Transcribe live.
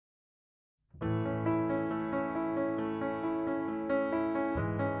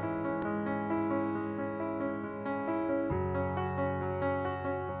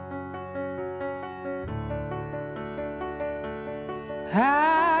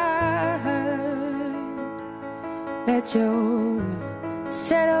I heard that you're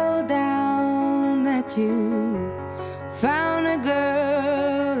settled down, that you found a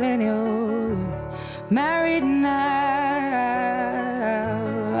girl and you're married now.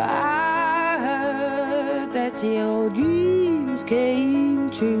 I heard that your dreams came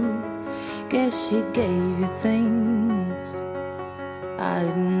true. Guess she gave you things I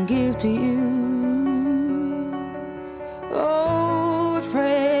didn't give to you. Old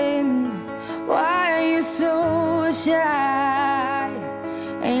friend, why are you so shy?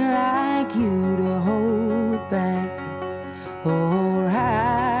 Ain't like you to hold back or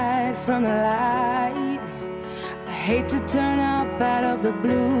hide from the light. I hate to turn up out of the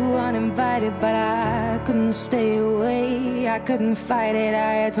blue uninvited, but I couldn't stay away, I couldn't fight it.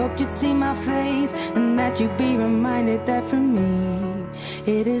 I had hoped you'd see my face and that you'd be reminded that for me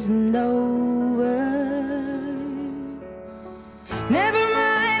it isn't over. Never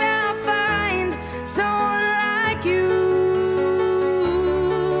mind, I'll find someone like you.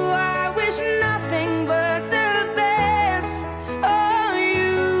 I wish nothing but the best for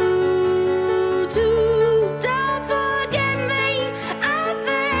you too. Don't forget me, I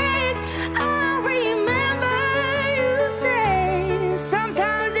beg. I remember you say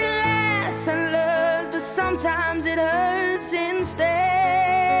sometimes it lasts and loves, but sometimes it hurts instead.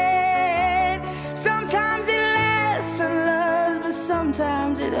 Sometimes it lasts and loves, but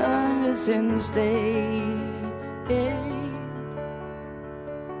sometimes it hurts instead.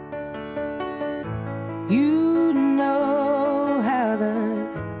 You know how the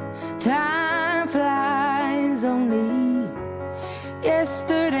time flies. Only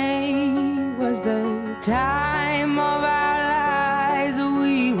yesterday was the time of our lives.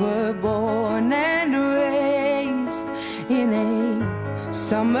 We were born and raised in a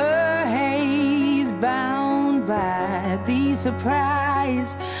summer haze, bound by the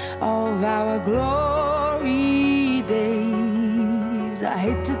surprise of our glory days. I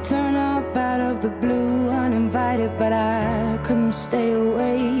hate to turn up out of the blue uninvited, but I couldn't stay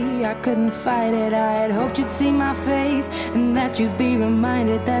away, I couldn't fight it. I had hoped you'd see my face and that you'd be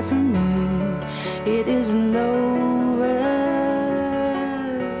reminded that for me it isn't over.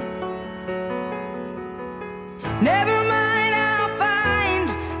 Never mind, I'll find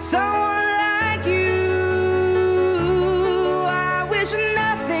someone like you. I wish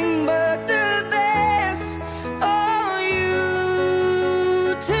nothing but the best for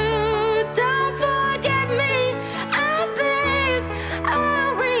you too. Don't forget me, I beg. I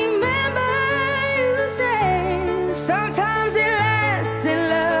remember you say sometimes it lasts in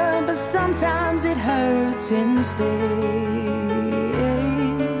love, but sometimes it hurts instead.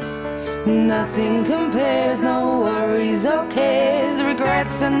 Nothing compares, no worries or cares,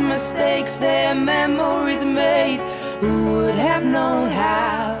 regrets and mistakes, their memories made. Who would have known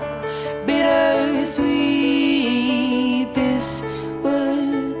how bittersweet this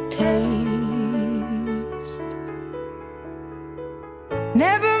would taste?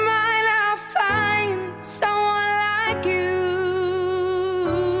 Never mind, I'll find someone like you.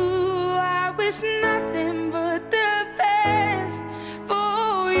 I wish nothing but the best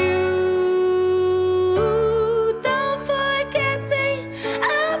for you. Don't forget me, I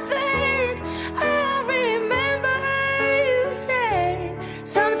beg. I remember you say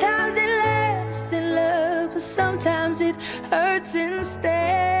sometimes it lasts in love, but sometimes it hurts instead.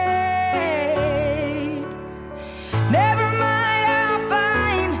 Never mind, I'll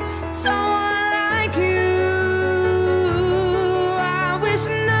find someone like you. I wish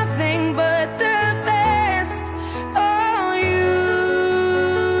nothing but the best for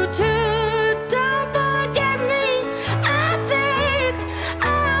you too. Don't forget me, I beg. I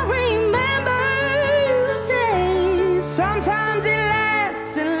remember you say sometimes it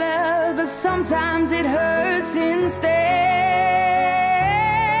lasts in love, but sometimes it hurts instead.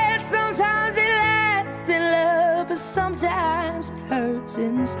 Sometimes it lasts in love, but sometimes it hurts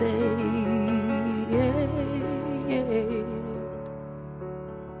instead.